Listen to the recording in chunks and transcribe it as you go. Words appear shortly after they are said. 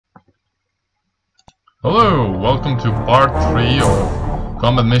Hello, welcome to part 3 of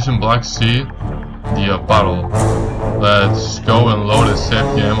Combat Mission Black Sea, the battle. Let's go and load a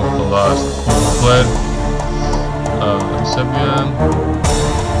save game of the last played. Save game.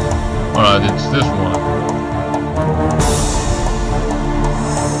 Alright, it's this one.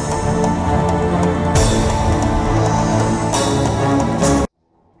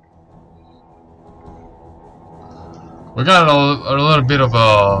 We got a little bit of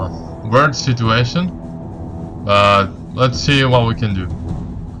a weird situation, but let's see what we can do.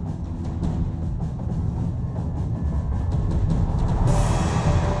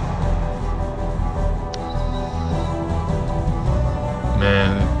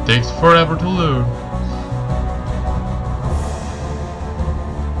 Man, it takes forever to load.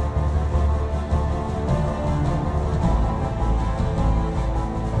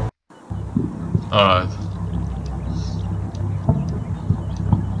 Alright.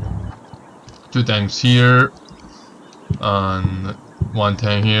 2 tanks here, and 1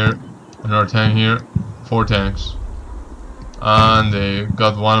 tank here, another tank here, 4 tanks, and they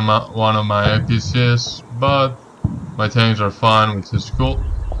got one of my APCs, but my tanks are fine, which is cool.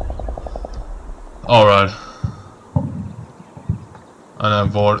 Alright, and I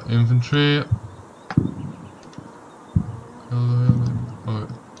board infantry.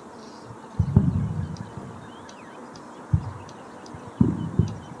 Okay.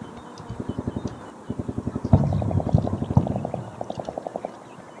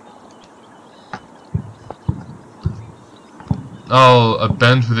 I'll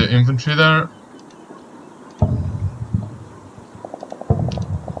abandon with the infantry there.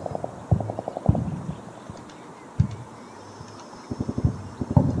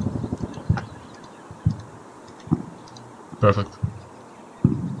 Perfect.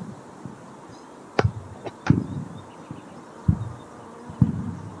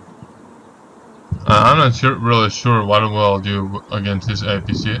 I'm not really sure what we'll do against this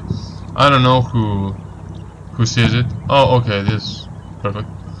APC. I don't know who sees it. Oh, okay, this perfect.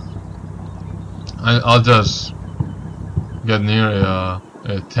 I'll just get near a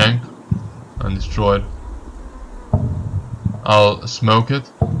tank and destroy it. I'll smoke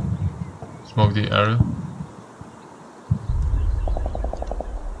it. Smoke the area.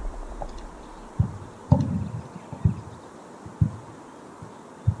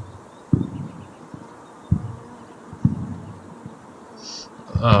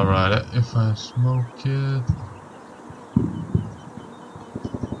 Alright, if I smoke it.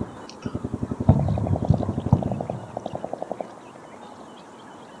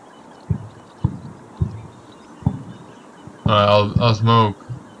 Alright, I'll smoke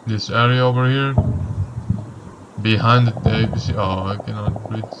this area over here. Behind the APC. Oh, I cannot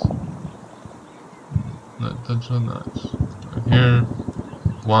breathe. That's so nice. Right here.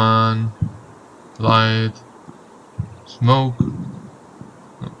 1 light. Smoke.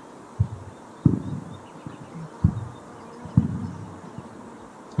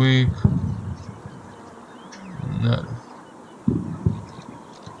 Quick. No.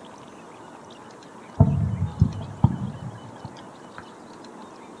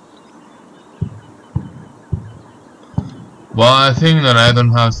 Well, I think that I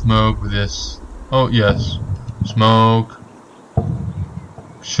don't have smoke with this. Oh, yes. Smoke.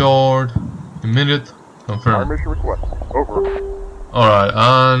 Short. Immediate. Confirm. Mission request. Over. Alright,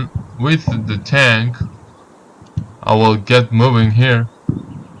 and with the tank, I will get moving here.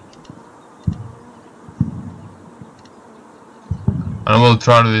 And I will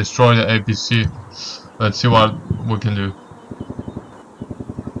try to destroy the APC. Let's see what we can do.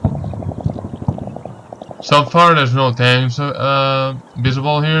 So far there's no tanks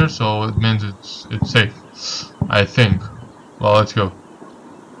visible here, so it means it's safe, I think. Well, let's go.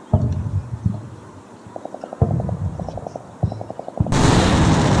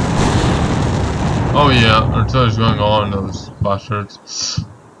 Oh yeah, artillery's going on, those bastards.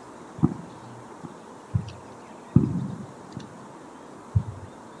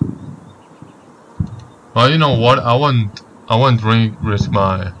 Well, you know what? I won't risk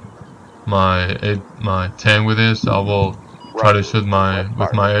my tank with this. I will try to shoot with my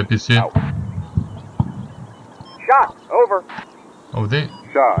APC. Out. Shot over. Oh, they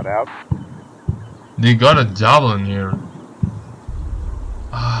Shot out. They got a javelin here.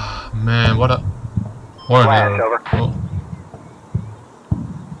 Ah, man, what an error. Over. Oh.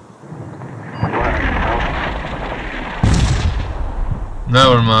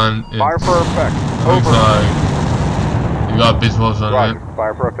 Never mind. Fire for effect. Looks Over. like you got visuals on Roger. it.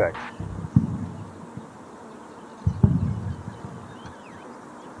 Fire for effect.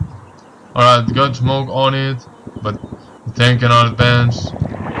 Alright, got smoke on it, but the tank cannot advance.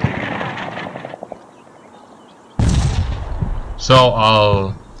 So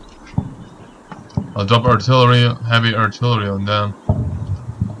I'll drop artillery, heavy artillery on them,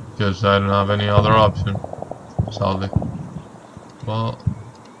 because I don't have any other option, sadly. Well,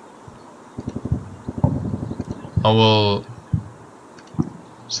 I will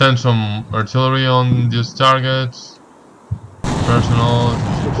send some artillery on these targets. Personal.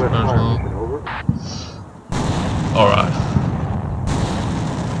 Alright.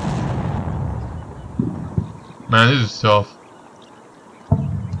 Man, this is tough.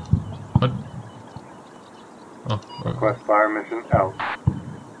 What? Oh, okay. Request fire mission out.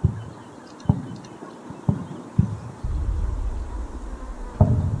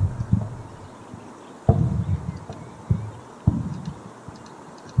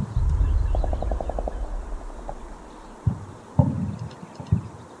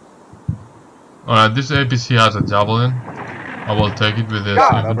 Alright, this APC has a javelin. I will take it with this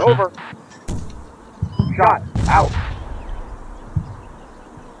Shot, infantry. over. Shot, out.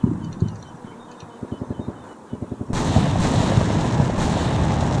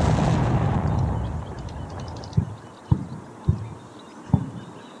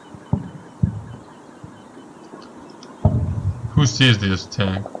 Who sees this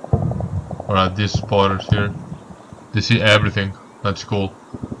tank? Alright, these spotters here. They see everything. That's cool.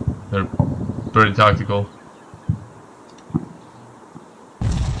 They're pretty tactical.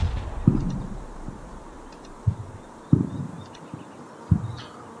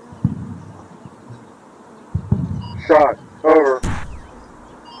 Shot, over.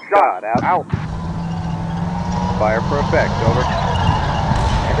 Shot, out. Fire for effect, over.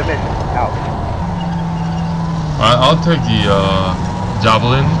 And a mission, out. Alright, I'll take the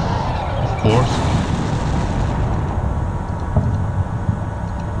javelin, of course.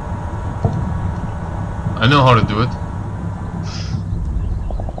 I know how to do it.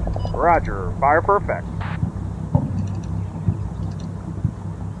 Roger, fire for effect.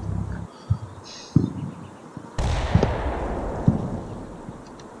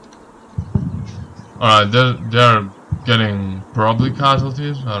 Alright, they're getting probably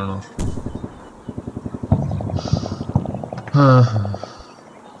casualties. I don't know.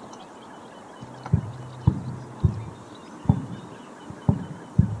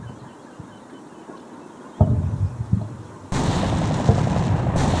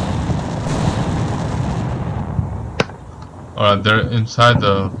 Alright, they're inside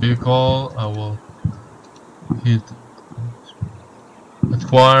the vehicle. I will hit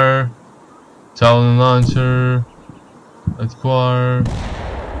acquire, javelin launcher, acquire,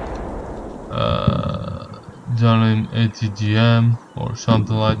 javelin ATGM or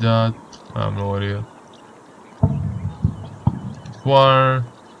something like that. I have no idea. Acquire.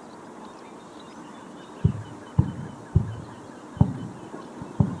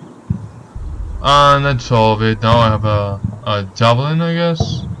 And that's all of it. Now I have a javelin, I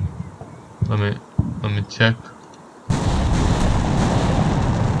guess. Let me check.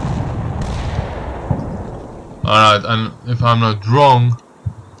 Alright, and if I'm not wrong,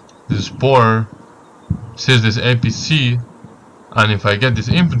 this spotter says this APC, and if I get this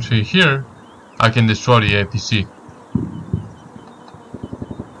infantry here, I can destroy the APC.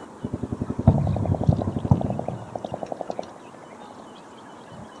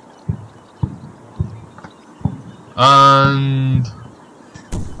 And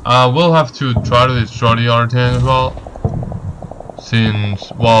I will have to try to destroy the other tank as well,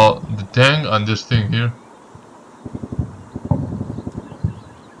 since, well, the tank and this thing here.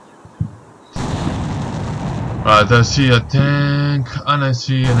 Right, I see a tank and I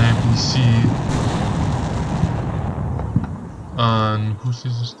see an APC. And who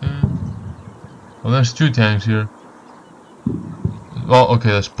sees this tank? Well, there's two tanks here. Oh, okay,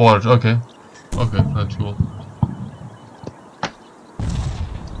 that's spotters. Okay, that's cool.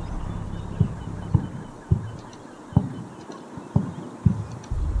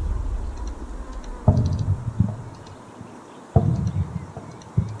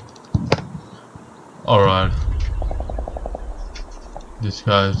 Alright. This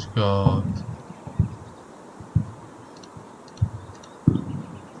guy's got...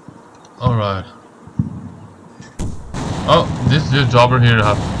 Alright. Oh, this jobber here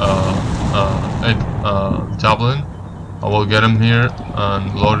have a javelin. I will get him here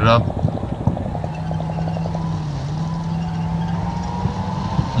and load it up.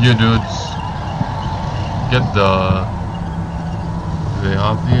 You dudes, get the... Do they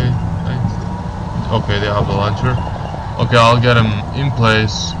have the... Okay, they have the launcher. Okay, I'll get him in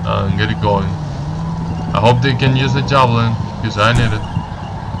place and get it going. I hope they can use the javelin, because I need it.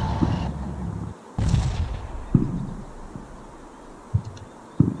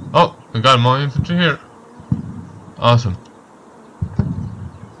 Oh, I got more infantry here. Awesome.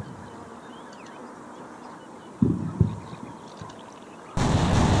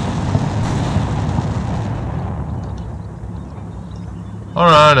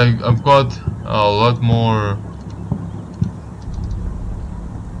 Alright, I've got a lot more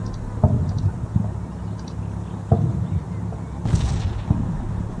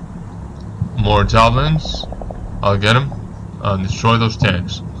javelins. I'll get them and destroy those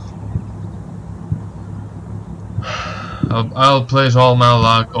tanks. I'll place all my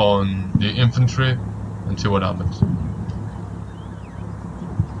luck on the infantry and see what happens.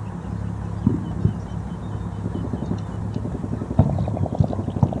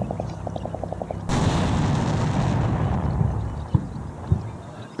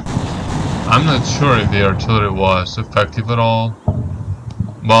 I'm not sure if the artillery was effective at all.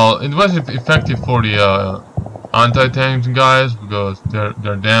 Well, it was effective for the anti-tank guys because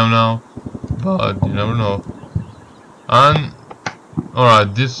they're down now, but you never know. And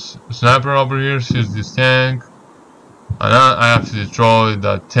alright, this sniper over here shoots this tank, and I have to destroy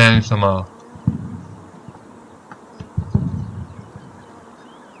that tank somehow.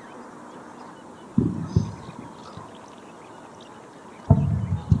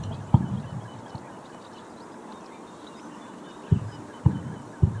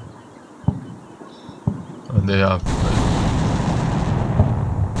 And they have.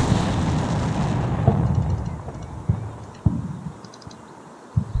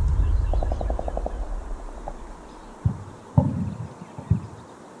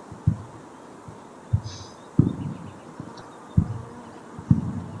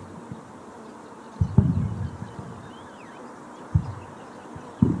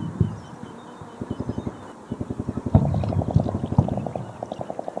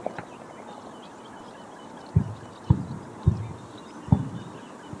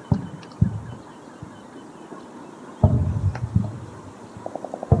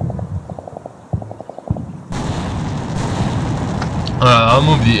 I'll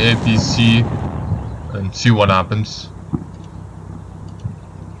move the APC and see what happens.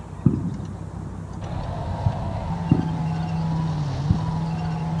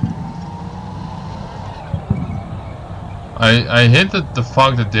 I hate that the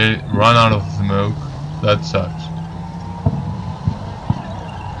fact that they run out of smoke. That sucks.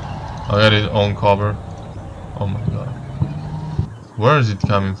 I got it on cover. Oh my god. Where is it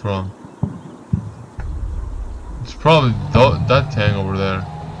coming from? It's probably that tank over there.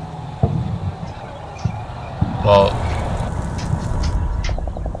 Well,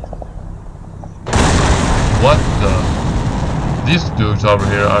 what the? These dudes over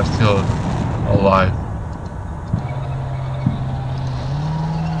here are still alive.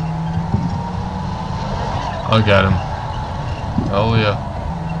 I'll get him. Hell yeah.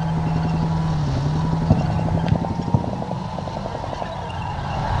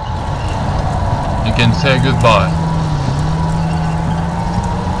 You can say goodbye.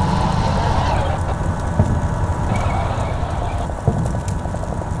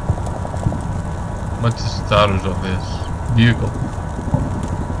 What's the status of this vehicle?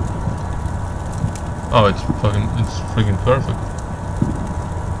 Oh, it's freaking perfect.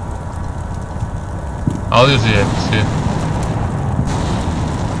 I'll use the APC.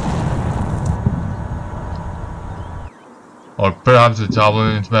 Or perhaps the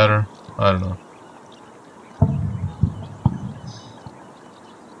javelin is better. I don't know.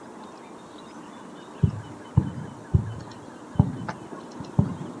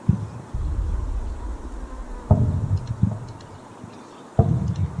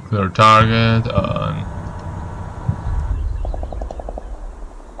 Clear target and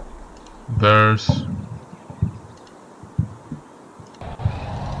bears.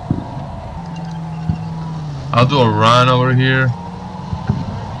 I'll do a run over here.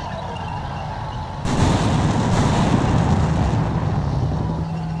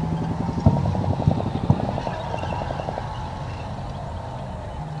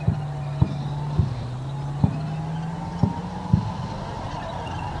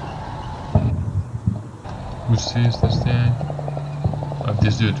 Who sees this thing? I have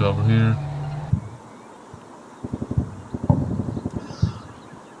this dude over here.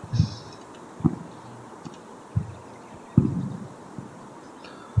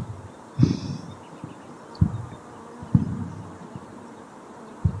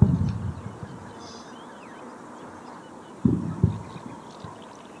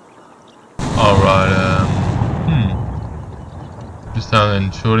 Alright, just down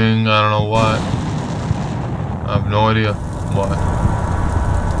and shooting, I don't know what. I have no idea why.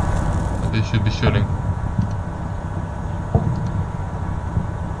 But they should be shooting.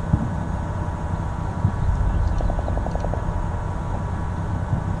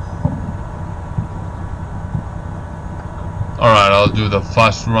 Alright, I'll do the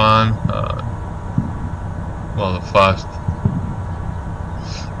fast run. Well, the fast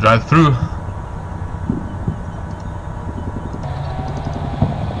Drive through.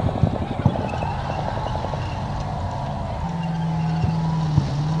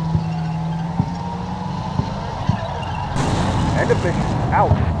 End of mission.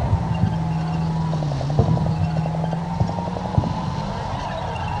 Out.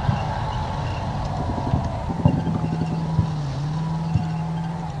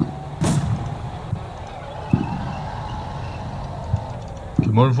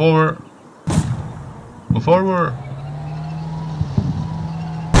 Keep moving forward. Move forward.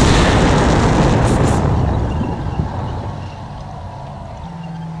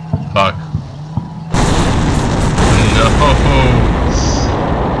 Fuck. No.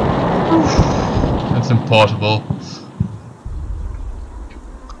 It's impossible.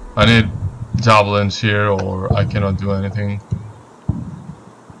 I need javelins here or I cannot do anything.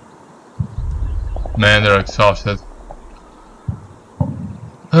 Man, they're exhausted.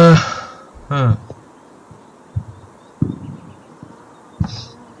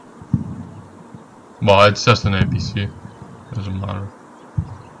 Well, it's just an APC. Doesn't matter.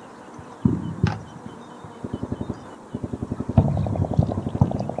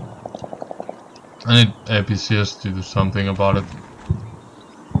 I need APCs to do something about it.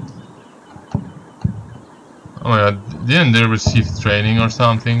 Oh my god, didn't they receive training or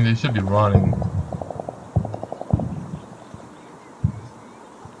something? They should be running.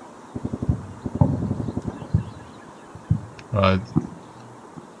 Right.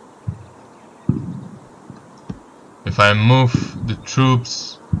 If I move the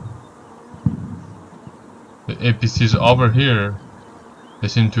troops, the APCs over here, they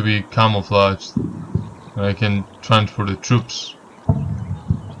seem to be camouflaged. And I can transfer the troops.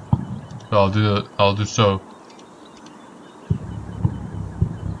 So I'll do so.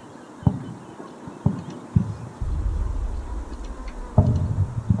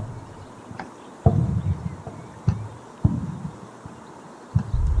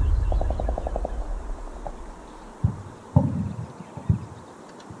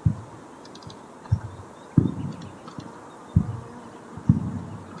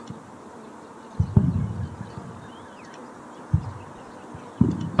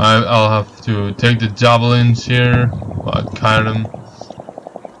 I'll have to take the javelins here, but carry them.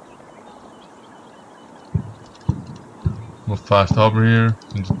 Move fast over here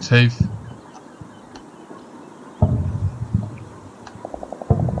into safe.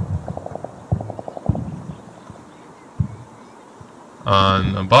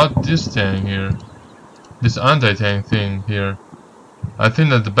 And about this thing here, this anti-tank thing here, I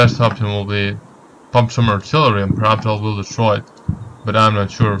think that the best option will be pump some artillery and perhaps I will destroy it. But I'm not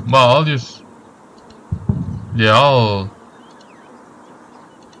sure. Well, I'll just... Yeah,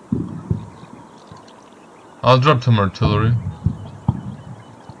 I'll drop some artillery.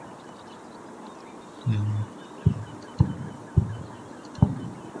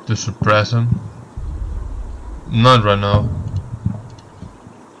 To suppress him. Not right now.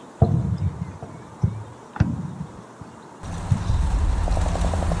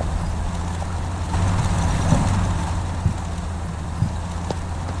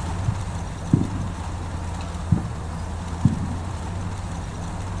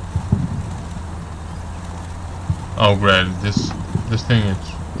 Oh great, this thing is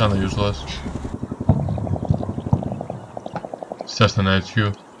kinda useless. It's just an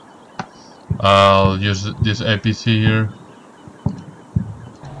HQ. I'll use this APC here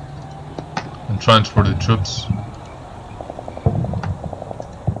and transfer the troops.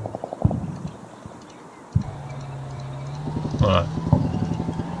 Alright.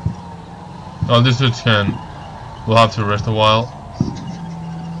 Oh, this dude we'll have to rest a while.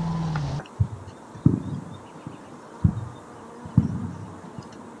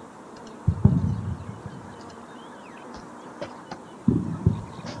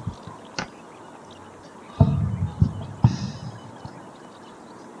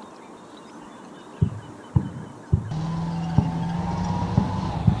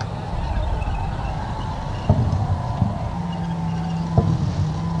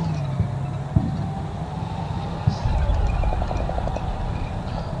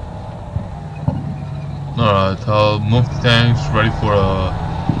 Alright, I'll move the tanks ready for a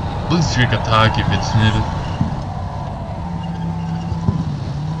blitzgrieg attack if it's needed.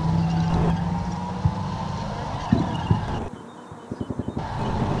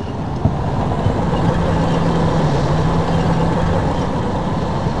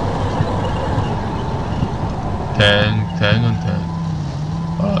 Tank on tank.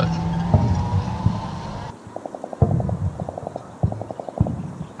 Alright.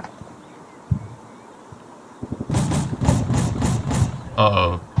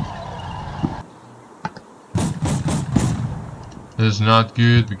 Uh-oh. This is not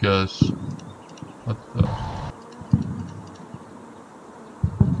good because what the.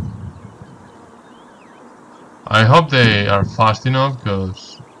 I hope they are fast enough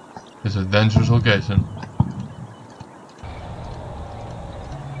because it's a dangerous location.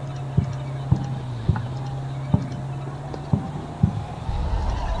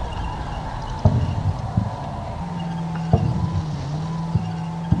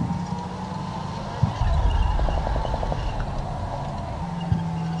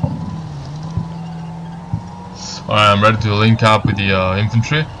 Alright, I'm ready to link up with the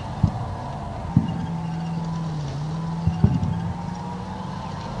infantry.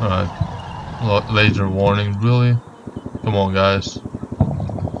 Alright, laser warning, really? Come on, guys.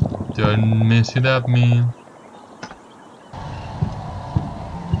 Don't mess it up, man.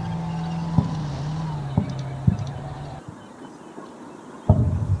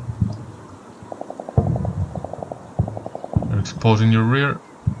 You're exposing your rear.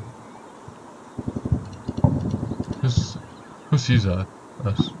 Who sees that?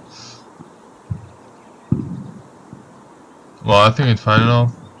 Us. Well, I think it's fine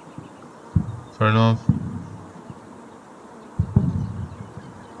enough. Fair enough.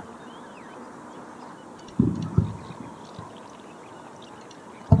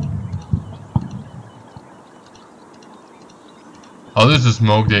 I'll use the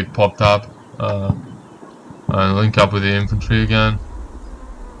smoke they popped up and link up with the infantry again.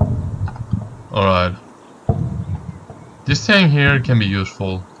 Alright. This thing here can be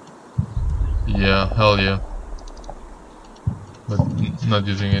useful. Yeah, hell yeah. But not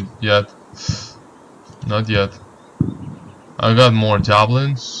using it yet. Not yet. I got more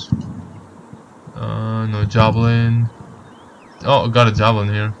javelins. No javelin. Oh, I got a javelin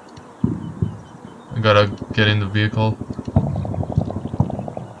here. I gotta get in the vehicle.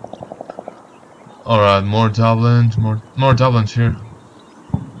 Alright, more javelins, more javelins here.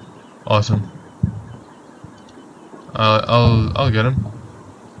 Awesome. I'll get him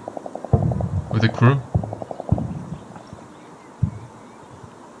with the crew.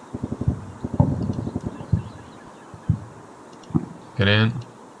 Get in.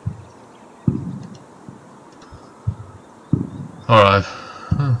 Alright.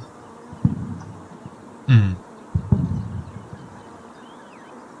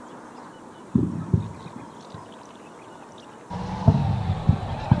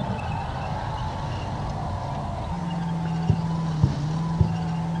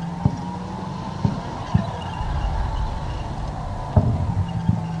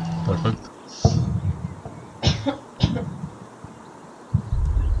 Perfect.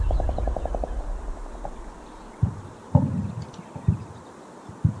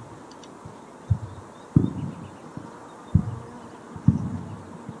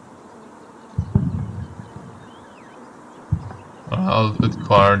 I'll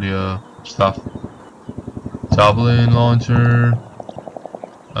acquire the stuff. Javelin launcher,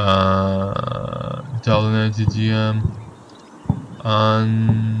 javelin GGM,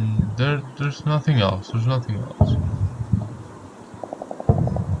 and there's nothing else. There's nothing else.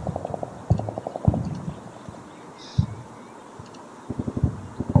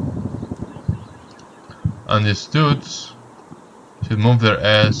 And these dudes should move their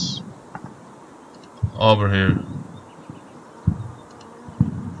ass over here.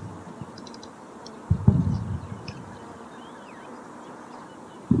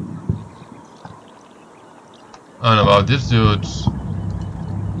 And about these dudes,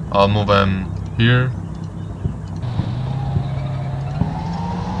 I'll move them here.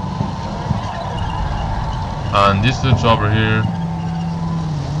 And these dudes over here.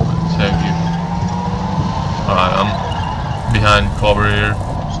 Check it. Alright, I'm behind cover here,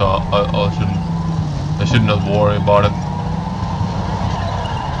 so I should not worry about it.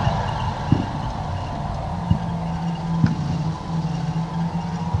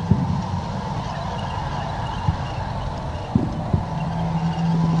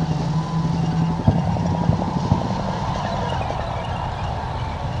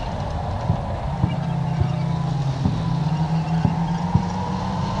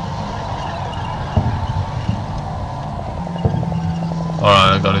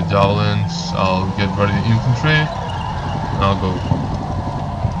 Alright, I got the javelins. I'll get ready the infantry and I'll go.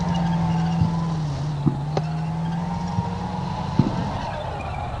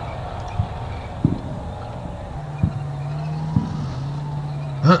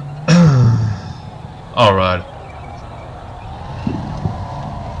 Alright.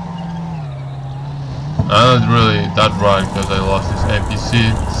 I'm not really that right because I lost this NPC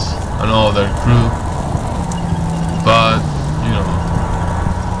and all their crew. But, you know.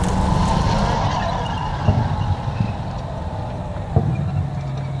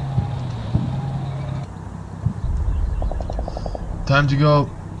 time to go.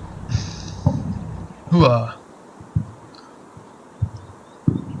 Hooah.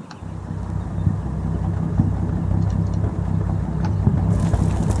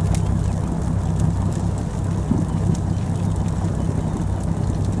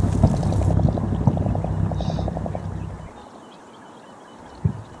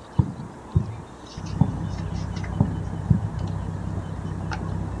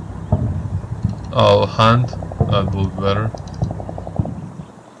 I'll hunt, that will be better.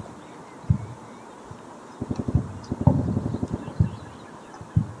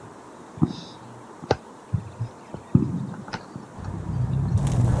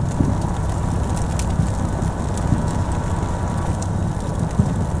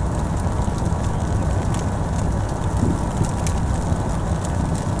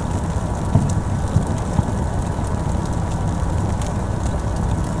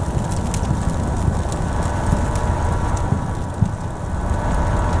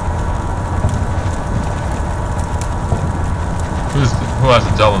 Who has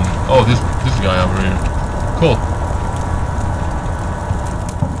the javelin? Oh, this guy over here. Cool.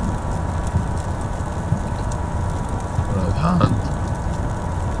 Right hand.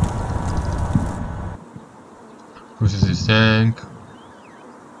 Which is his tank?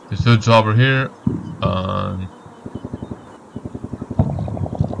 There's two over here.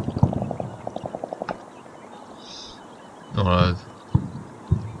 Alright.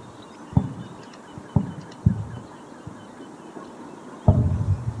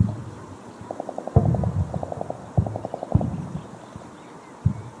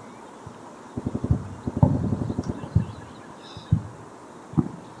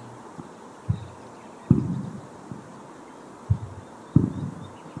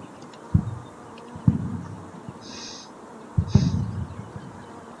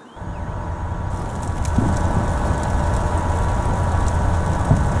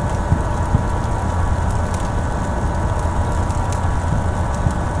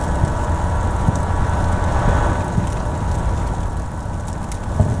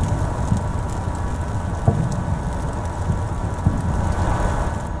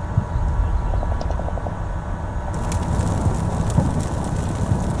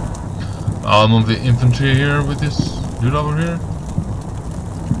 I'll move the infantry here with this dude over here.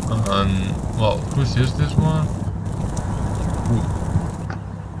 And, well, whose is this one? Ooh.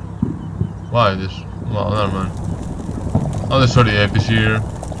 Why this? Well, never mind. I'll destroy the APC here.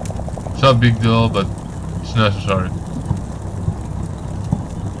 It's not a big deal, but it's necessary.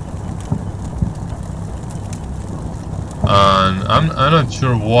 And I'm not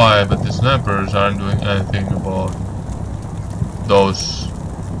sure why, but the snipers aren't doing anything about those.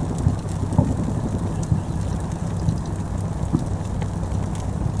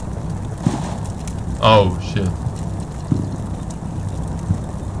 Oh shit.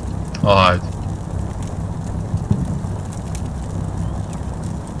 I'll hide.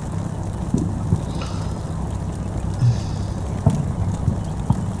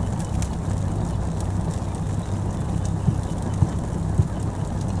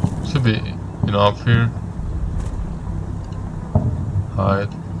 Should be enough here.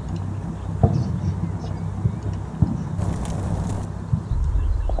 Hide.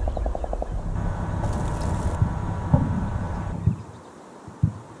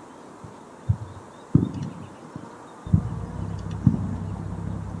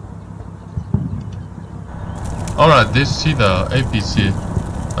 Alright, see the APC.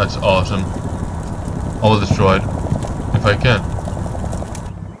 That's awesome. I will destroy it if I can.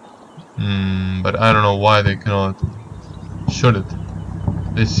 But I don't know why they cannot shoot it.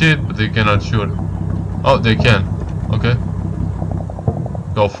 They see it, but they cannot shoot it. Oh, they can. Okay.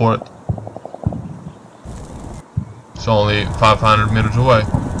 Go for it. It's only 500 meters away.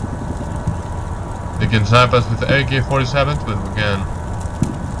 They can snipe us with the AK-47, but we can.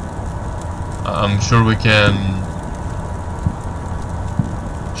 I'm sure we can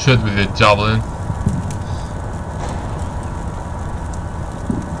shoot with the javelin.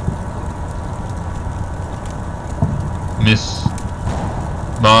 Miss.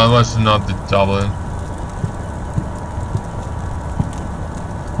 No, it was not the javelin.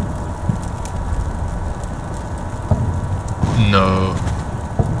 No.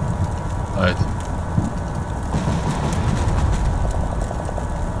 Right.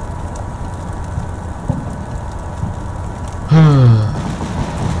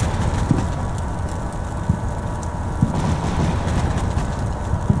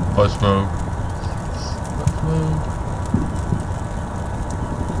 Push smoke.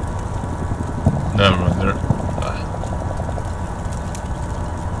 Never mind there.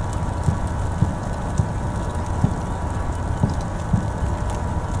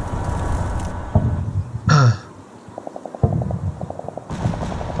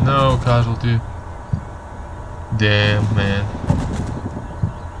 No casualty. Damn, man.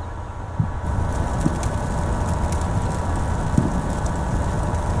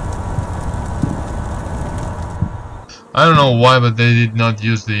 I don't know why, but they did not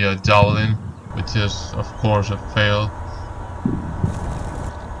use the javelin, which is, of course, a fail.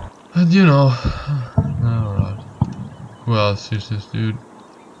 And you know, alright. Who else is this dude?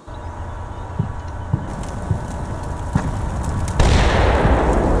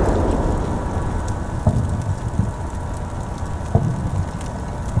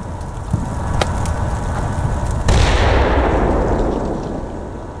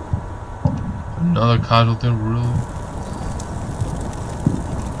 Another casualty, really?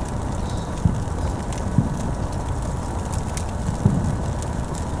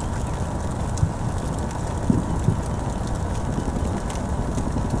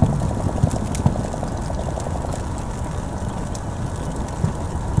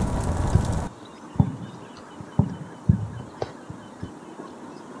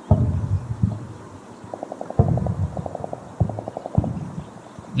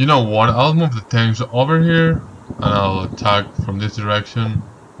 You know what, I'll move the tanks over here and I'll attack from this direction.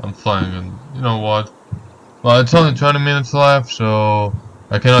 I'm flying, and you know what? Well, it's only 20 minutes left, so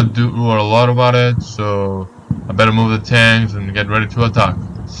I cannot do a lot about it, so I better move the tanks and get ready to attack.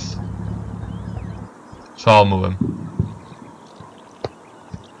 So I'll move them.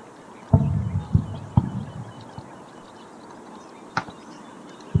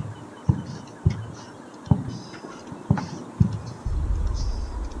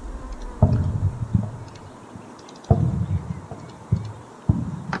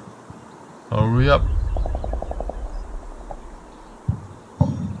 Hurry up.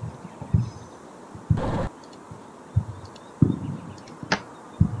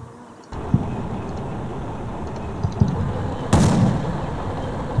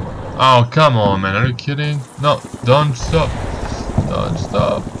 Oh, come on, man. Are you kidding? No, don't stop. Don't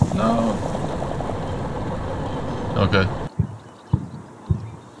stop. No. Okay.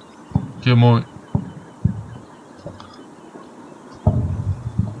 Keep moving.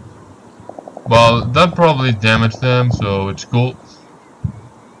 Well, that probably damaged them, so it's cool.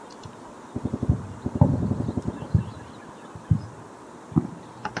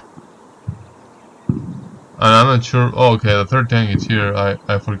 And I'm not sure. Oh, okay, the third tank is here.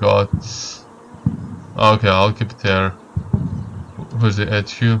 I forgot. Okay, I'll keep it there. Who's the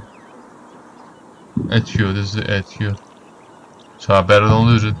HQ? HQ, this is the HQ. So I better don't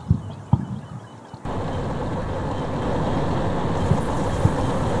lose it.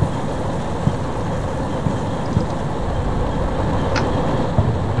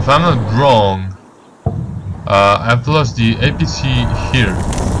 If I'm not wrong, I've lost the APC here.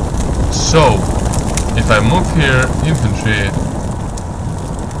 So, if I move here infantry,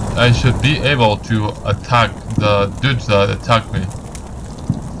 I should be able to attack the dudes that attack me.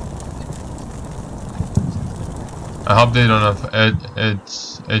 I hope they don't have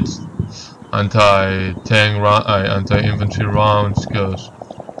anti-tank anti-infantry rounds, because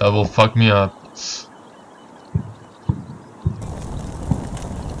that will fuck me up.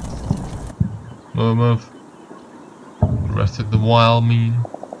 Move. Rest of the wild mean.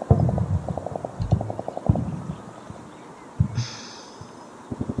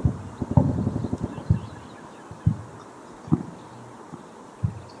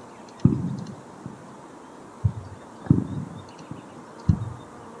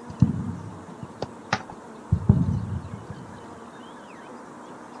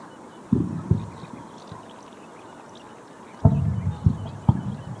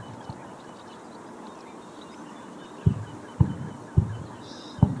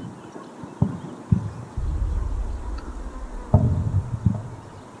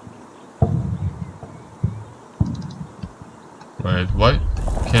 Right, why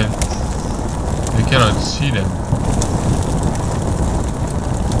can't they cannot see them?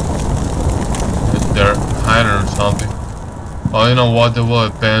 They're hiding or something. Oh, you know what? They will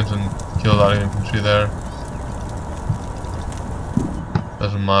advance and kill that infantry there.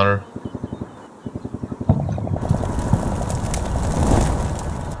 Doesn't matter.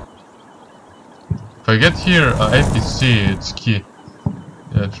 If I get here APC, it's key.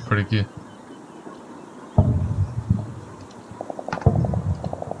 Yeah, it's pretty key.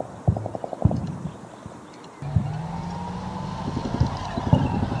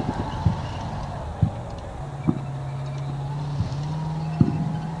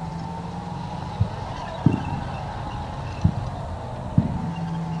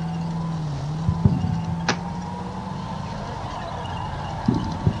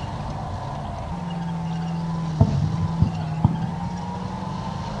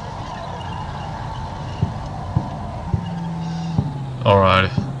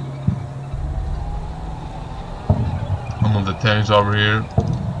 Alright. Some of the tanks over here,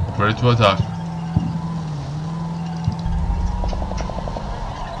 ready to attack.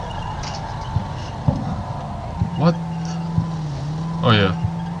 What? Oh yeah.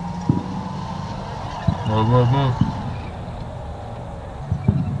 Move, move, move.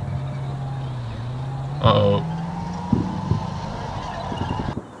 Uh-oh.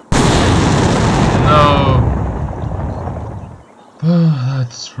 No!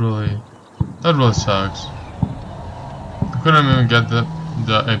 That really sucks. I couldn't even get the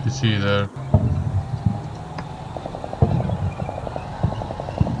APC there.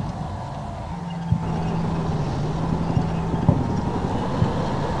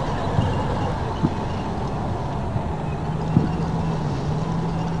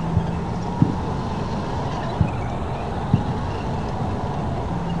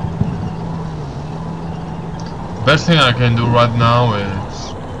 Best thing I can do right now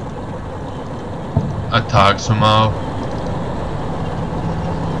is attack somehow.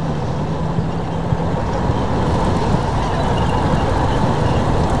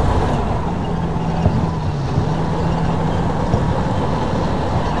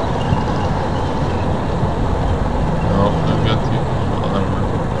 No, don't get the armor.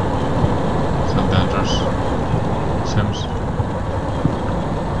 So dangerous. Seems.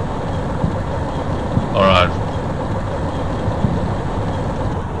 Alright.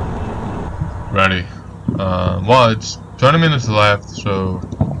 Ready. Well, it's 20 minutes left, so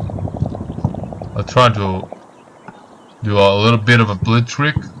I'll try to do a little bit of a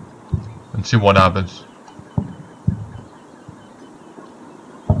blitzkrieg and see what happens.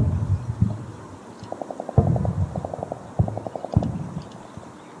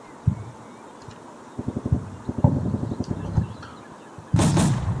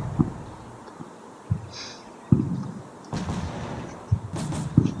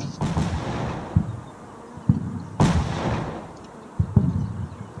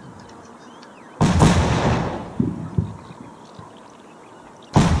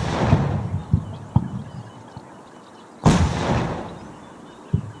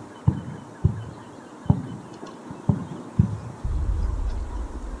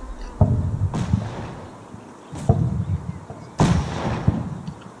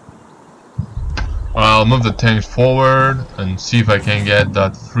 I'll move the tanks forward and see if I can get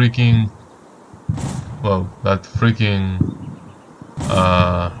that freaking,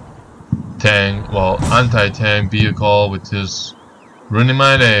 tank, anti-tank vehicle, which is ruining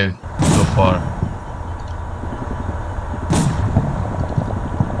my day so far.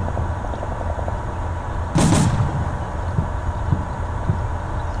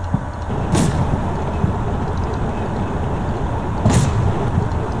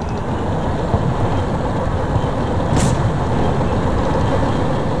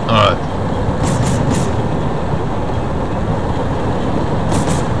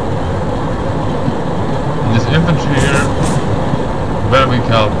 Infantry here, better be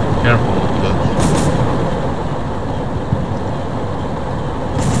careful because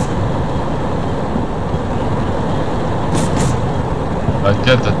I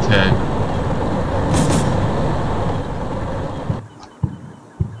get the tank.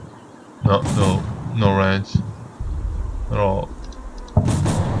 No range at all.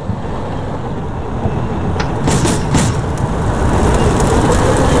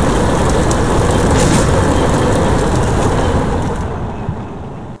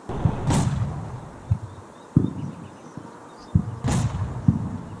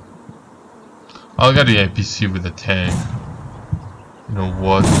 I'll get the APC with the tank. You know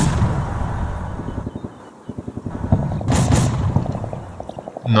what?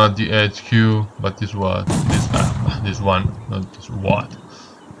 Not the HQ, but this what? This one, not this what?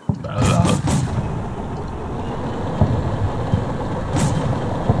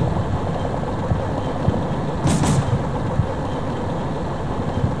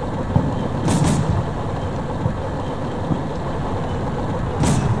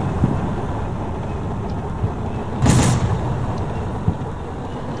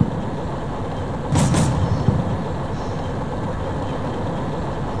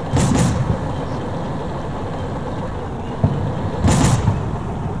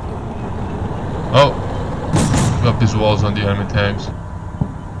 Oh! Got these walls on the enemy tanks.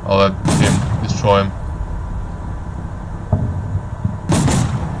 I'll let him destroy him.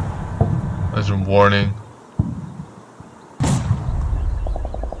 As a warning.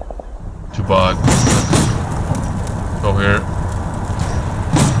 Too bad. Go here.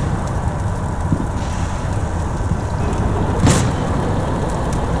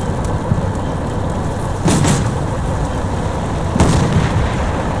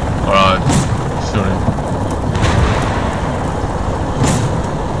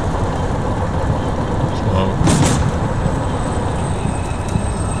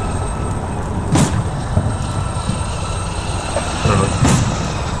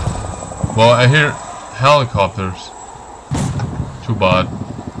 Well, I hear helicopters. Too bad.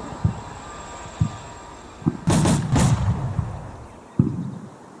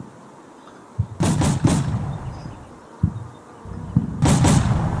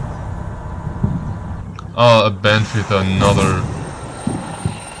 Oh, a bench with another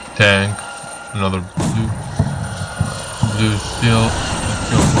tank, another blue steel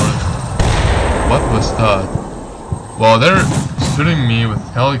forest. What was that? Well, they're shooting me with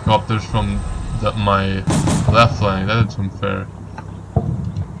helicopters from my left flank. That is unfair.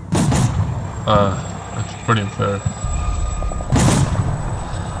 That's pretty unfair.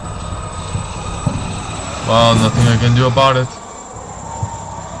 Well, nothing I can do about it.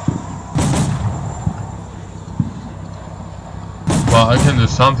 Well, I can do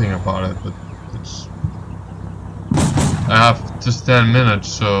something about it, but it's... I have just 10 minutes,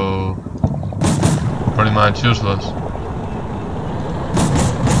 so... pretty much useless.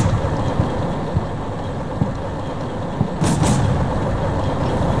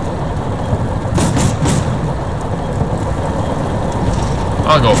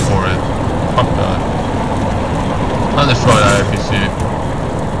 I'll go for it. Fuck that. I'll destroy that APC.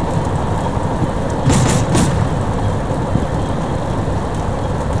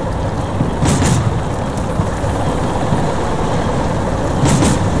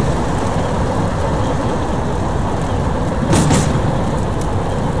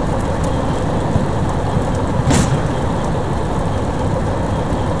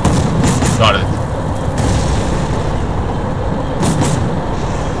 Got it.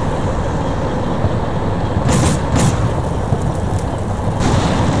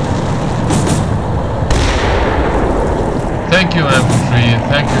 Thank you, infantry.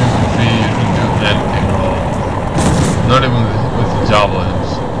 Thank you, infantry. You didn't do anything at all. Not even with the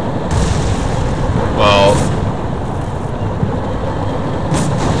javelins. Well...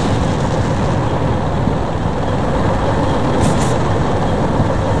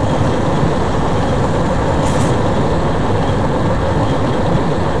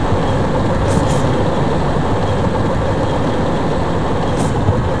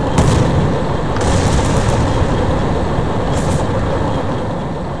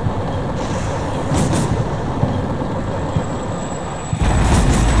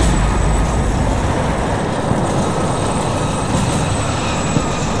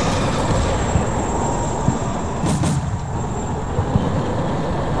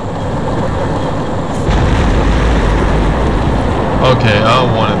 Okay, I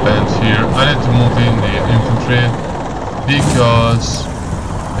want to advance here. I need to move in the infantry because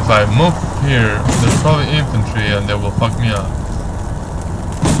if I move here, there's probably infantry and they will fuck me up.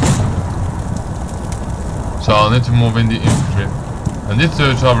 So I'll need to move in the infantry. And these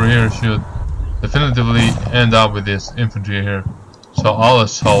dudes over here should definitively end up with this infantry here. So I'll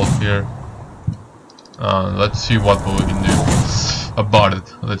assault here. Let's see what we can do about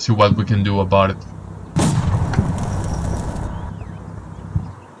it. Let's see what we can do about it.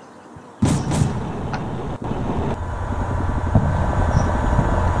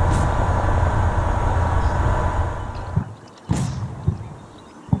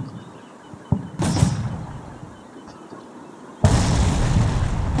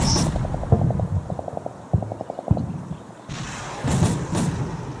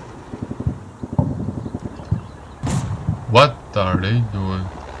 What are they doing?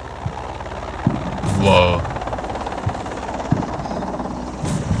 Whoa.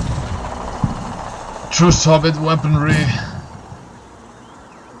 True Soviet weaponry.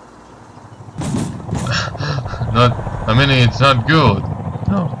 I mean, it's not good.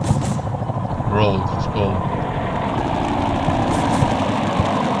 No. Rolled, it's called.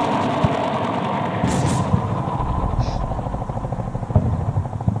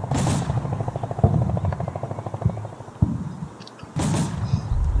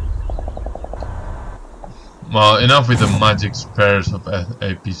 Well, enough with the magic spares of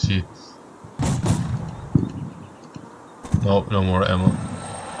APC. No, no more ammo.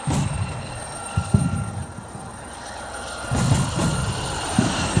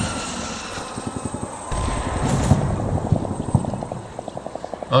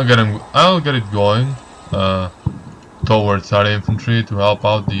 I'll get it going towards that infantry to help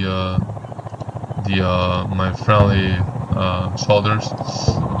out my friendly soldiers.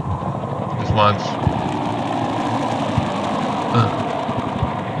 Just once.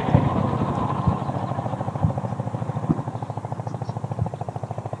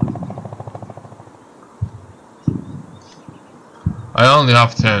 I only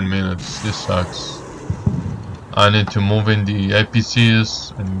have 10 minutes. This sucks. I need to move in the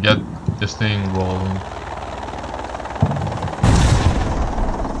APCs and get this thing rolling.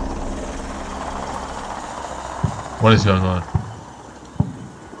 What is going on?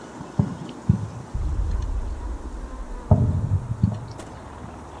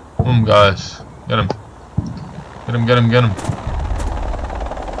 Guys. Get him. Get him, get him, get him.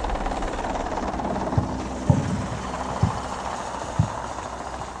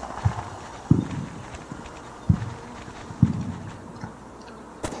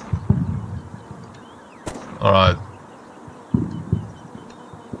 Alright.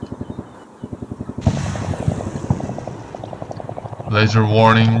 Laser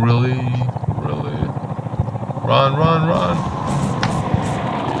warning, really? Really? Run, run, run!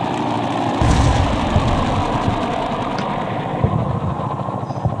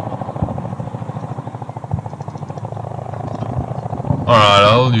 Alright,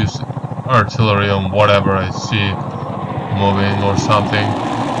 I'll use artillery on whatever I see moving or something.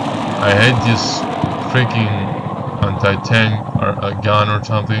 I hate this freaking anti-tank or a gun or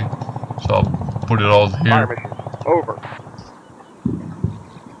something, so I'll put it all here. Fire mission over.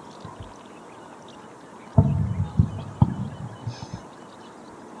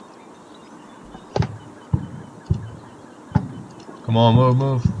 Come on, move,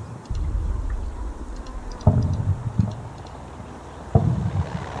 move.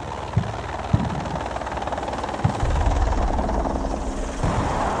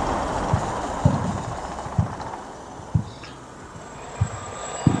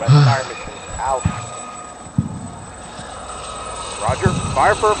 Fire mission out. Roger.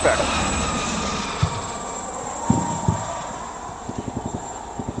 Fire for effect.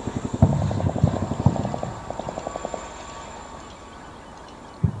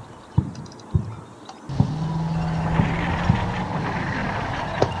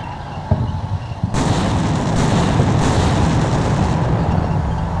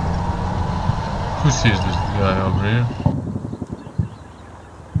 Who sees this guy over here?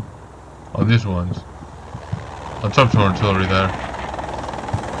 Oh, these ones. Let's up some artillery there.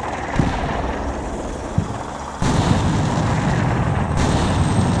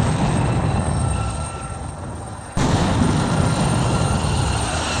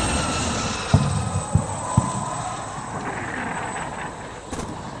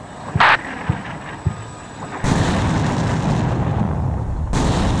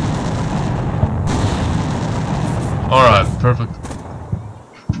 Alright, perfect.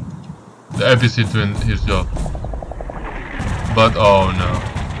 The APC doing his job. But oh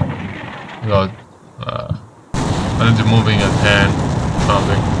no. God. I need to moving at hand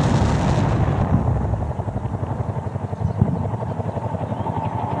something.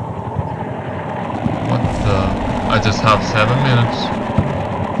 What the? I just have 7 minutes.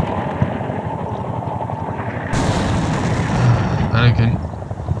 Anakin.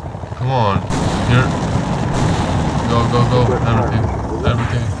 Come on. Here. Go, go, go. Everything.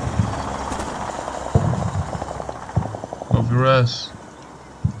 Everything. Move your ass.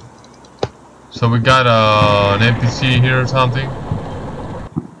 So we got an NPC here or something.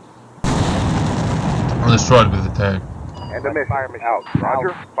 I'll destroy it with the tank. And a mission out.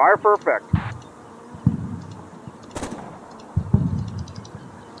 Roger. Fire for effect.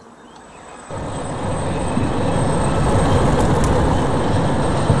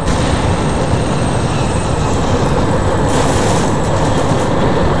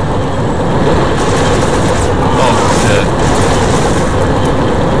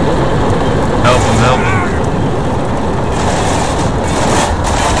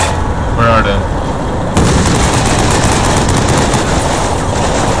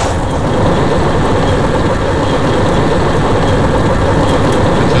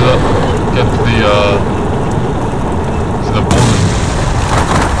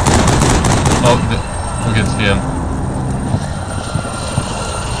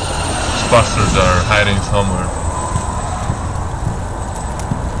 Busters are hiding somewhere.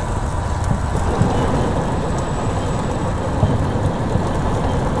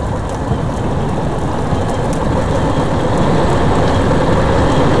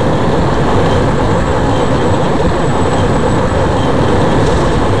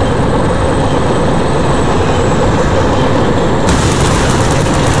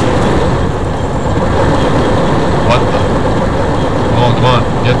 What the? Come on,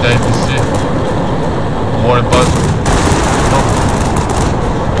 get the APC. More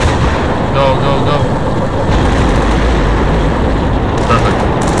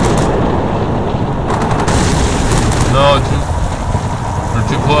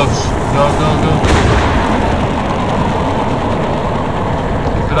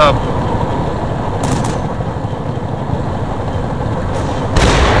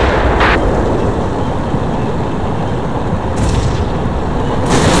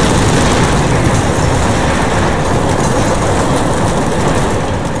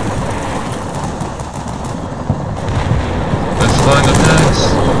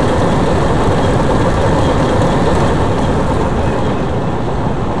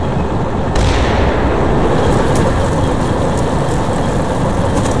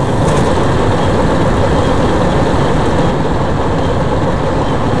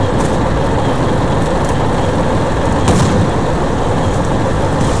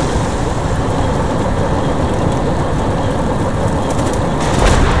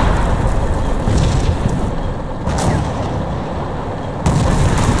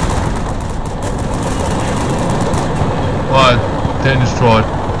Tank destroyed.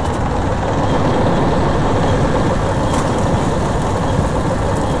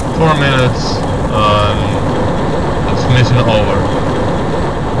 Four minutes. It's mission over.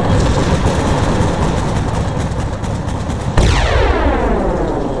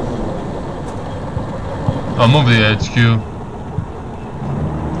 I'll move the HQ.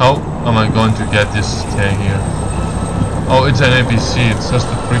 How am I going to get this tank here? Oh, it's an APC. It's just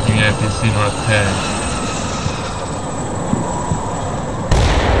a freaking APC, not a tank.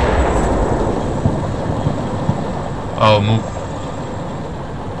 I'll move.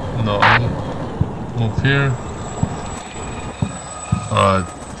 No, I'll move here. Alright.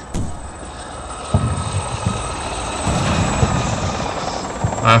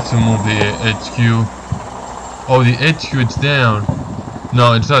 I have to move the HQ. Oh, the HQ, it's down.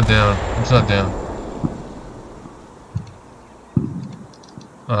 No, it's not down. It's not down.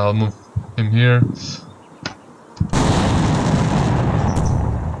 I'll move him here.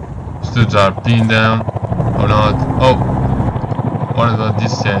 Studs are being down. Or not. Oh! What about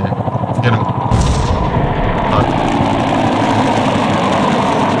this tank? Get him.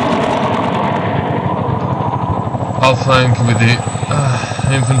 I'll flank with the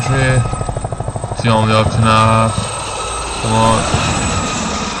infantry. It's the only option I have. Come on.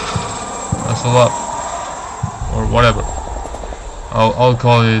 That's a lot. Or whatever. I'll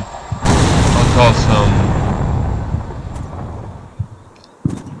call it. I'll call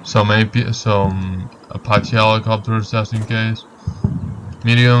some Apache helicopters just in case.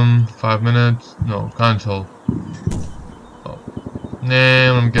 Medium, 5 minutes. No, cancel. Oh.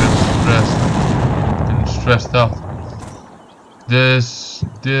 Nah, I'm getting stressed. Getting stressed out. This.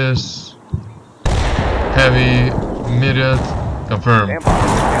 Heavy, immediate, confirm.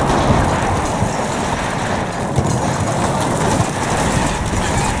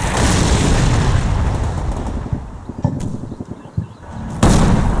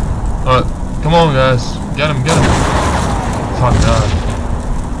 Alright, come on guys, get him. Fuck that.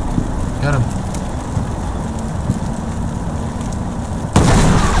 Get him.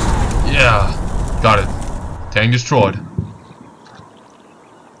 Yeah, got it. Tank destroyed.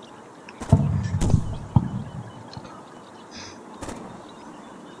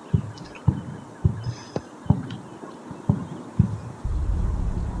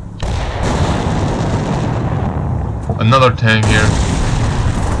 Another tank here.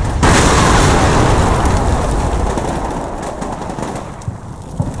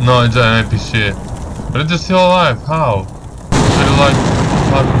 No, it's an NPC. But it's still alive. How? Did it like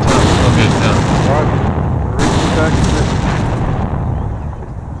 5 times? Okay, it's down.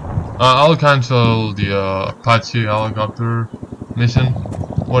 I'll cancel the Apache helicopter mission.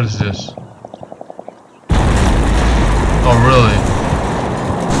 What is this? Oh, really?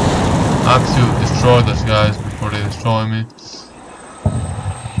 I have to destroy those guys before they destroy me.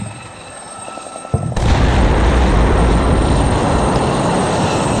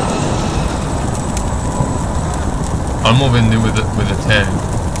 I'm moving with the tank.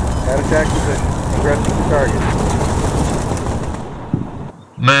 At attack position. Aggressive target.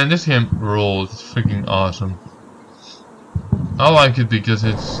 Man, this game rules. It's freaking awesome. I like it because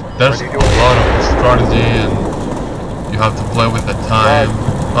there's a lot of strategy and you have to play with the time.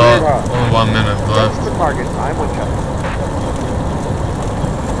 Only 1 minute left. The target. I'm with you.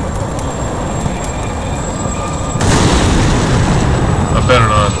 I better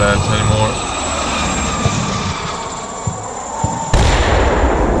not advance anymore.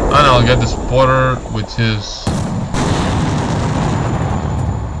 And I'll get the spotter, which is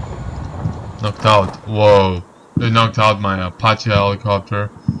knocked out. Whoa, they knocked out my Apache helicopter.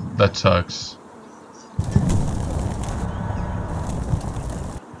 That sucks.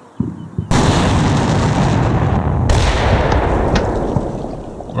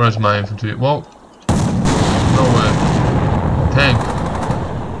 Where's my infantry? Whoa! No way. Tank.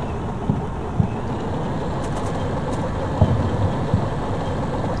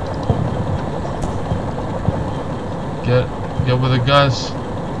 Get with the guys.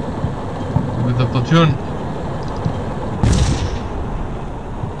 With the platoon.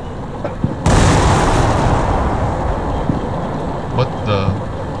 What the?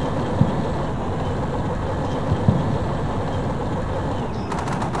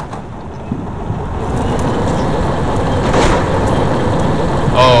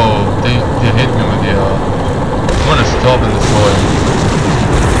 Oh, they hit me with the I'm gonna stop and destroy.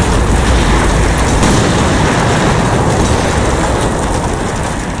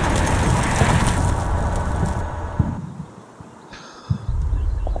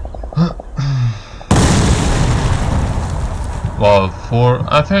 Well,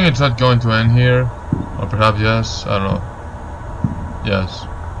 I think it's not going to end here, or perhaps yes, I don't know. Yes.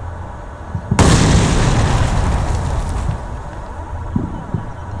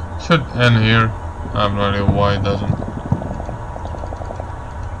 Should end here. I have no idea why it doesn't.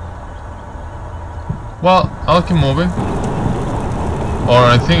 Well, I'll keep moving. Or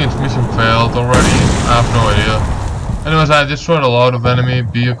I think its mission failed already. I have no idea. Anyways, I destroyed a lot of enemy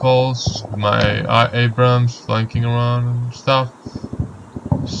vehicles with my Abrams flanking around and stuff.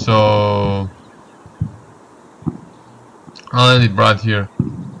 So I'll end it right here.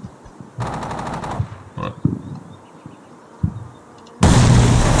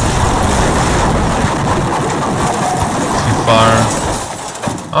 Ceasefire.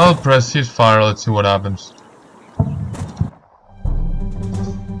 I'll press ceasefire, let's see what happens.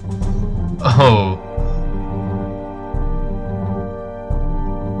 Oh.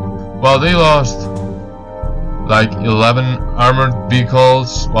 Well, they lost like 11 armored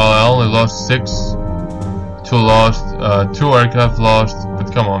vehicles, while I only lost 6. 2 lost, 2 aircraft lost,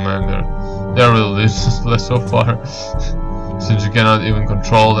 but come on man, they're really useless so far, since you cannot even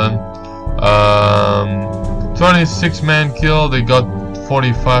control them. 26 men killed, they got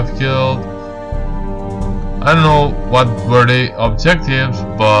 45 killed. I don't know what were the objectives,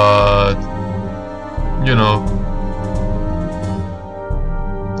 but you know,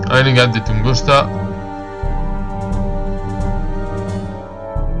 I didn't get the Tunguska.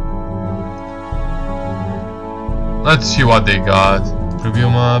 Let's see what they got.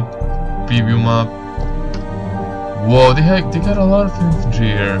 Preview map. Whoa, they got a lot of infantry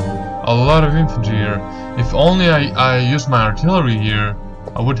here. A lot of infantry here. If only I used my artillery here,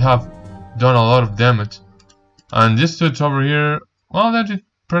 I would have done a lot of damage. And these dudes over here, well, they did a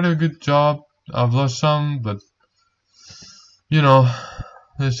pretty good job. I've lost some, but you know,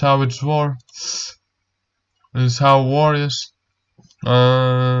 this is how it's war. This is how war is.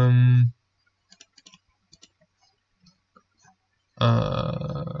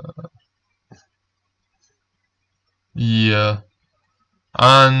 Yeah,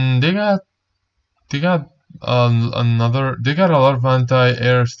 and they got a lot of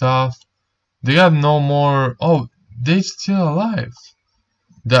anti-air stuff. They got no more. Oh, they still alive.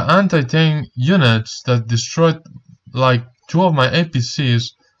 The anti-tank units that destroyed like 2 of my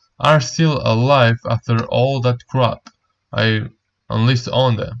APCs are still alive after all that crap I unleashed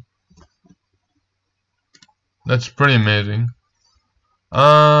on them. That's pretty amazing.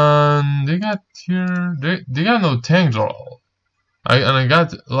 And they got here. They got no tanks at all. I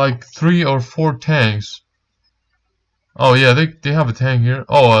got like 3 or 4 tanks. Oh yeah, they have a tank here.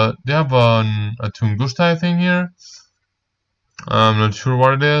 Oh, they have a Tunguska thing here. I'm not sure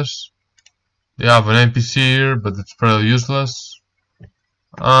what it is. They have an NPC here, but it's pretty useless.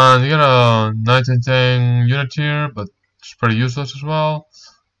 And you got a 19 tank unit here, but it's pretty useless as well.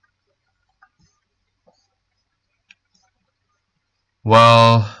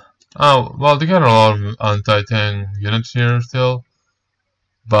 Well, they got a lot of anti-tank units here still,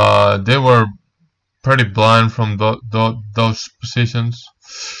 but they were pretty blind from those positions.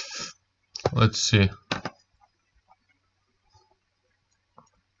 Let's see.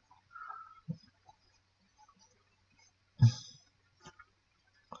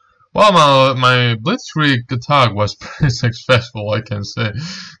 Well, my blitzgrieg attack was pretty successful, I can say.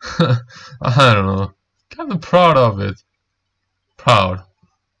 I don't know. Kind of proud of it. Proud.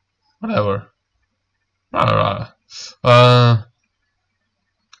 Whatever. I'm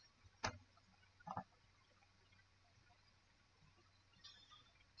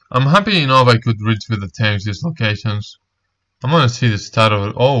happy enough I could reach with the tanks these locations. I'm gonna see the stat of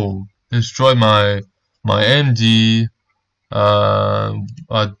it. Oh, destroyed my MG.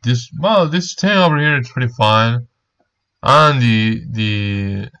 This tank over here is pretty fine, and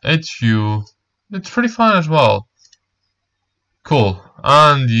the HU, it's pretty fine as well. Cool.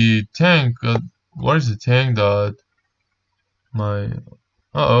 And the tank, where is the tank that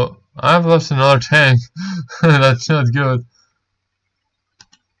oh, I've lost another tank. That's not good.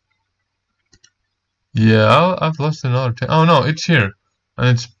 Yeah, I've lost another tank. Oh no, it's here, and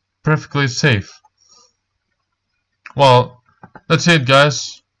it's perfectly safe. Well, that's it,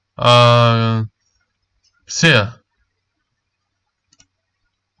 guys. See ya.